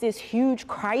think it's this huge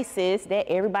crisis that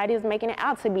everybody is making it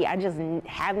out to be. I just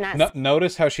have not.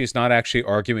 Notice how she's not actually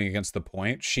arguing against the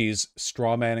point. She's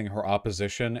strawmanning her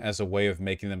opposition as a way of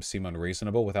making them seem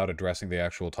unreasonable without addressing the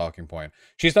actual talking point.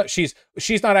 She's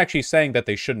not actually saying that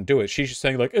they shouldn't do it. She's just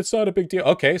saying like, it's not a big deal.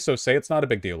 Okay, so say it's not a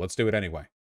big deal. Let's do it anyway.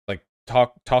 Like,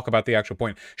 talk about the actual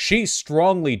point. She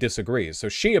strongly disagrees, so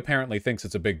she apparently thinks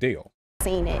it's a big deal.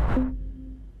 Seen it.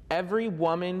 Every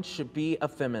woman should be a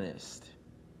feminist.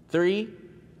 3,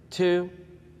 2,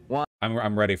 1.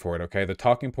 I'm ready for it, okay? The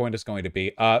talking point is going to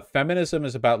be, feminism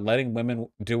is about letting women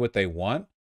do what they want,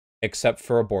 except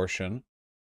for abortion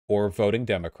or voting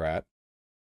Democrat.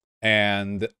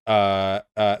 And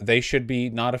they should be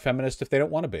not a feminist if they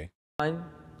don't want to be. 1,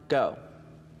 go.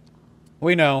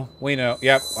 We know.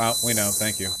 Yep, well, we know.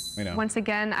 Thank you. We know. Once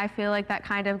again, I feel like that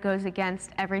kind of goes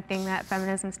against everything that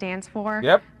feminism stands for.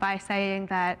 Yep. By saying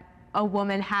that a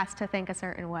woman has to think a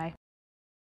certain way.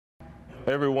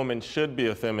 Every woman should be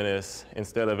a feminist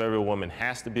instead of every woman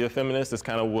has to be a feminist. That's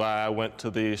kind of why I went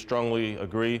to the strongly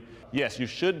agree. Yes, you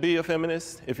should be a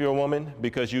feminist if you're a woman,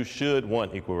 because you should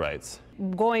want equal rights.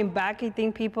 Going back, I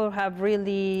think people have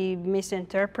really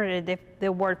misinterpreted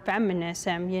the word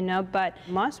feminism, you know, but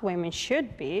most women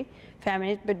should be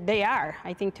feminist, but they are.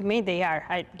 I think to me they are.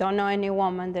 I don't know any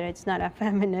woman that it's not a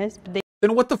feminist. But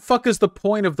then what the fuck is the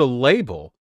point of the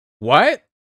label? What?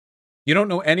 You don't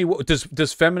know any...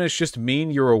 Does feminist just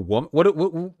mean you're a woman? What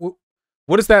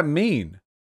does that mean?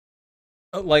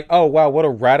 Like, oh, wow, what a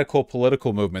radical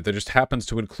political movement that just happens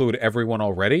to include everyone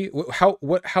already?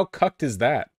 How cucked is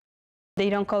that? They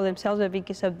don't call themselves that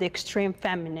because of the extreme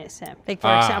feminism. Like,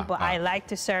 for example, I like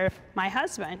to serve my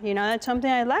husband. You know, that's something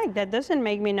I like. That doesn't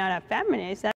make me not a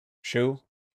feminist. Shu,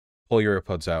 pull your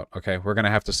earbuds out, okay? We're going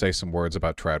to have to say some words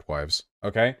about trad wives,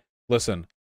 okay? Listen,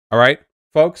 all right?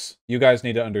 Folks, you guys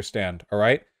need to understand, all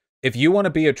right? If you want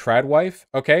to be a trad wife,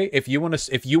 okay? If you want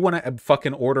to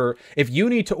fucking order, if you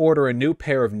need to order a new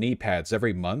pair of knee pads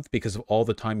every month because of all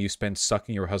the time you spend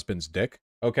sucking your husband's dick,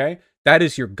 okay?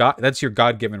 That's your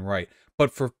God-given right.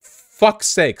 But for fuck's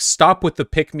sake, stop with the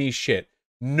pick me shit.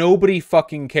 Nobody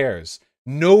fucking cares.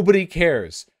 Nobody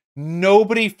cares.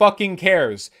 Nobody fucking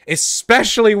cares,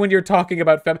 especially when you're talking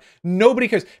about nobody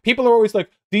cares. People are always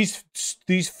like, these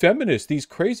feminists, these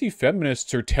crazy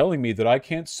feminists are telling me that I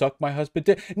can't suck my husband's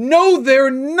dick. No,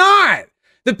 they're not.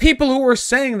 The people who were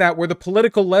saying that were the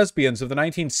political lesbians of the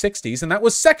 1960s, and that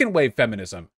was second wave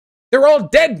feminism. They're all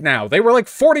dead now. They were like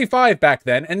 45 back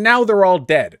then, and now they're all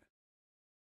dead.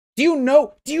 Do you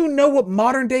know what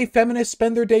modern day feminists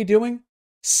spend their day doing?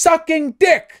 Sucking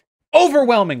dick.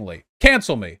 Overwhelmingly.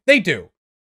 Cancel me. They do.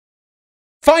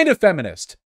 Find a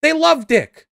feminist. They love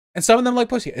dick. And some of them like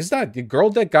pussy. Is that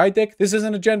girl dick, guy dick? This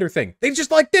isn't a gender thing. They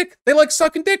just like dick. They like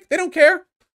sucking dick. They don't care.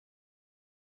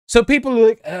 So people are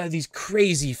like, these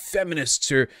crazy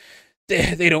feminists are,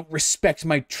 they don't respect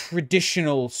my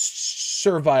traditional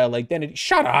servile identity.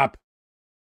 Shut up.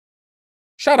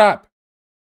 Shut up.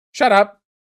 Shut up.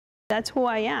 That's who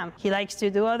I am. He likes to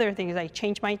do other things like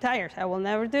change my tires. I will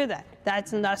never do that.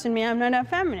 That doesn't mean I'm not a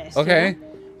feminist. Okay. You know?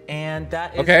 And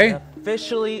that is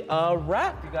officially a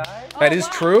wrap, you guys. That is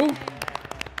true.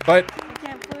 But I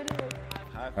can't put it.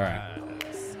 all right.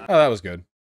 Oh, that was good.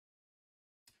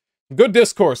 Good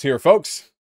discourse here,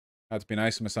 folks. Not to be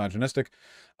nice and misogynistic.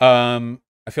 I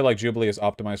feel like Jubilee is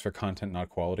optimized for content, not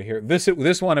quality here.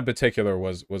 This one in particular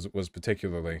was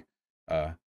particularly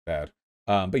bad.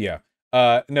 But yeah.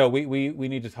 No, we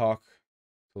need to talk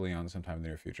to Leon sometime in the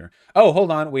near future. Oh,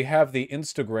 hold on. We have the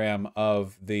Instagram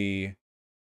of the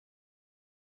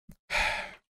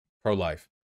pro-life.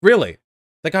 Really?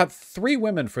 They got 3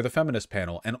 women for the feminist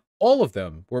panel, and all of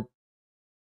them were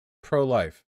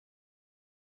pro-life.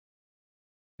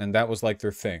 And that was like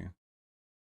their thing.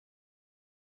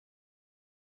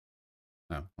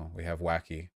 Oh, well, we have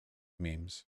wacky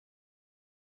memes.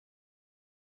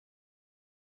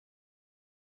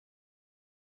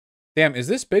 Damn, is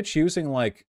this bitch using,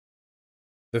 like,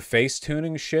 the face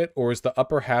tuning shit, or is the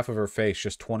upper half of her face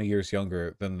just 20 years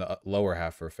younger than the lower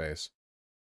half of her face?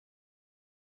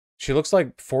 She looks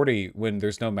like 40 when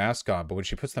there's no mask on, but when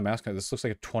she puts the mask on, this looks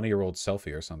like a 20-year-old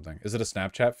selfie or something. Is it a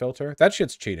Snapchat filter? That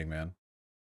shit's cheating, man.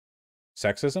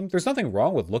 Sexism? There's nothing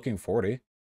wrong with looking 40.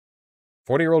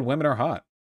 40-year-old women are hot.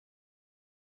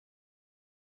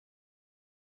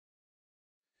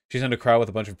 She's in a crowd with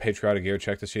a bunch of patriotic gear.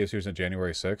 Check to see if she was on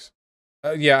January 6th.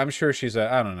 Yeah, I'm sure she's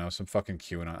at, I don't know, some fucking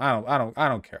QAnon. I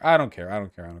don't care. I don't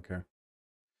care.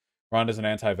 Rhonda's an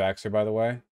anti-vaxxer, by the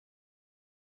way.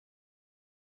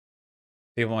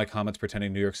 People in my comments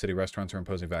pretending New York City restaurants are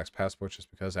imposing vax passports just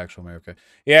because actual America.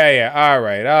 Yeah. All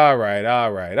right.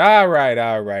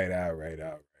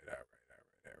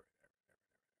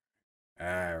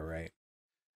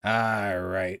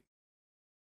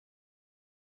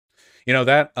 You know,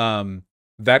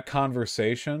 that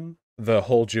conversation, the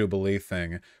whole Jubilee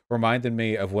thing, reminded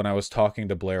me of when I was talking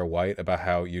to Blaire White about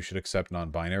how you should accept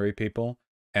non-binary people.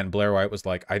 And Blaire White was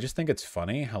like, I just think it's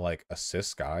funny how, like, a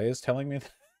cis guy is telling me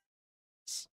this.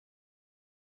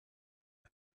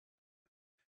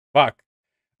 Fuck.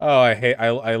 Oh,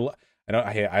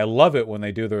 I love it when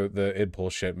they do the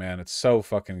idpol shit, man. It's so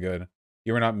fucking good.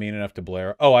 You were not mean enough to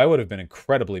Blaire. Oh, I would have been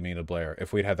incredibly mean to Blaire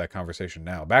if we'd had that conversation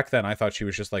now. Back then, I thought she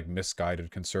was just, like, misguided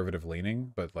conservative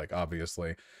leaning, but, like,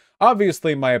 obviously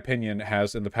my opinion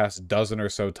has, in the past dozen or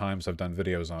so times I've done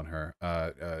videos on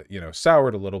her, you know,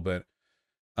 soured a little bit.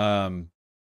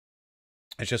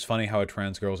 It's just funny how a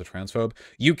trans girl is a transphobe.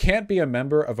 You can't be a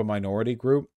member of a minority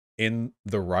group in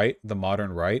the right, the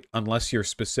modern right, unless you're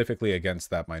specifically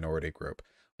against that minority group.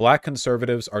 Black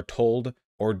conservatives are told,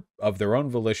 or of their own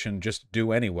volition, just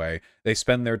do anyway. They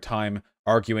spend their time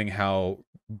arguing how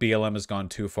BLM has gone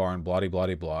too far and blah,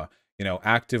 blah, blah. You know,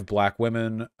 active black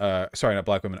women, sorry, not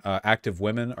black women, active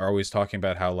women are always talking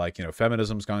about how, like, you know,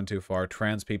 feminism's gone too far.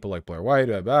 Trans people like Blaire White,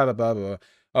 blah, blah, blah, blah.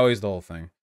 Always the whole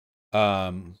thing.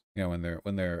 You know,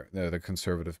 when they're the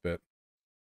conservative bit.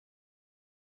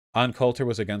 Ann Coulter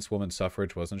was against women's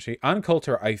suffrage, wasn't she? Ann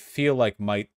Coulter, I feel like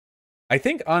I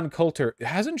think Ann Coulter,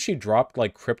 hasn't she dropped,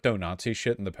 like, crypto-Nazi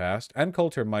shit in the past? Ann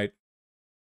Coulter might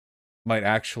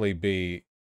actually be...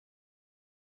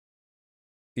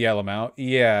 Yell him out?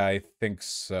 Yeah, I think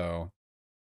so.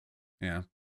 Yeah.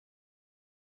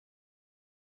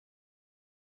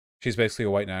 She's basically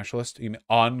a white nationalist. You mean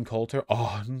Ann Coulter?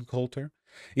 Ann Coulter?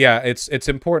 Yeah, it's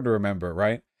important to remember,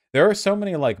 right? There are so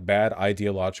many, like, bad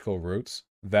ideological roots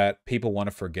that people want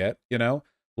to forget, you know?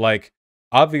 Like,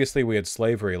 obviously we had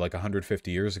slavery like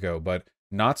 150 years ago, but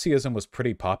Nazism was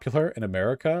pretty popular in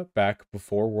America back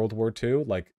before World War II.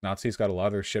 Like, Nazis got a lot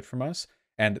of their shit from us,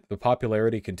 and the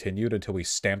popularity continued until we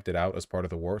stamped it out as part of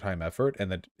the wartime effort,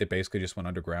 and then it basically just went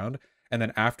underground. And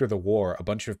then after the war, a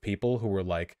bunch of people who were,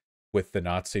 like, with the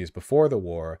Nazis before the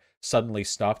war suddenly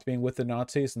stopped being with the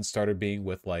Nazis and started being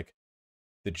with, like,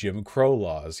 the Jim Crow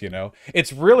laws, you know?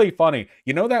 It's really funny.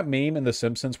 You know that meme in The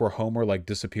Simpsons where Homer, like,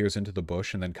 disappears into the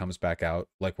bush and then comes back out,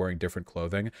 like, wearing different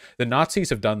clothing? The Nazis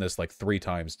have done this, like, 3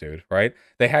 times, dude, right?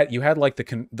 You had like, the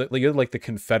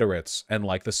Confederates and,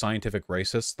 like, the scientific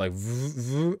racists, like,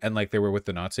 and, like, they were with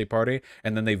the Nazi party,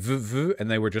 and then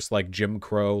and they were just, like, Jim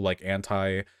Crow, like,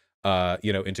 anti-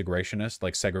 integrationist,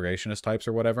 like segregationist types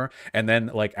or whatever. And then,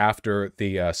 like, after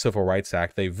the Civil Rights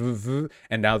Act, they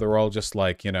and now they're all just,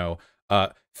 like,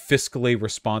 fiscally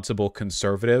responsible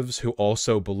conservatives who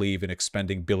also believe in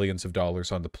expending billions of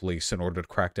dollars on the police in order to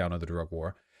crack down on the drug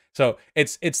war. So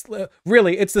it's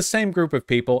really, it's the same group of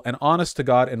people. And honest to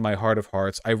God, in my heart of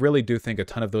hearts, I really do think a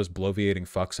ton of those bloviating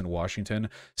fucks in Washington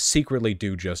secretly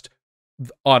do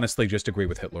honestly just agree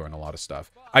with Hitler on a lot of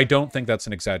stuff. I don't think that's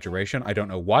an exaggeration. I don't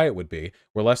know why it would be.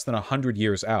 We're less than 100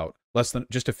 years out, less than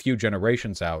just a few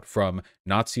generations out from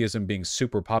Nazism being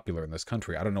super popular in this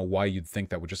country. I don't know why you'd think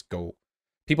that would just go.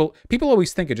 People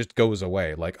always think it just goes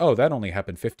away. Like, oh, that only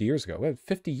happened 50 years ago. Well,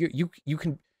 50 years, you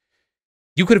could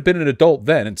have been an adult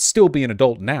then and still be an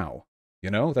adult now. You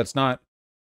know, that's not.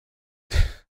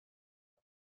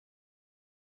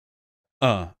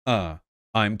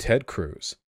 I'm Ted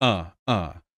Cruz.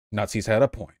 Nazis had a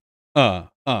point.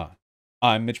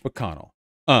 I'm Mitch McConnell.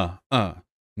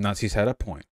 Nazis had a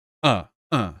point.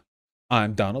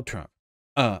 I'm Donald Trump.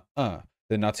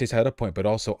 The Nazis had a point, but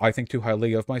also I think too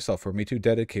highly of myself for me to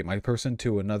dedicate my person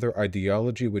to another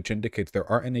ideology which indicates there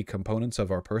aren't any components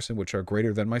of our person which are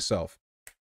greater than myself.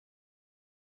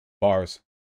 Bars.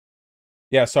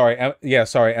 Yeah, sorry.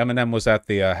 Eminem was at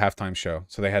the halftime show,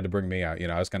 so they had to bring me out. You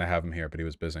know, I was going to have him here, but he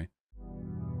was busy.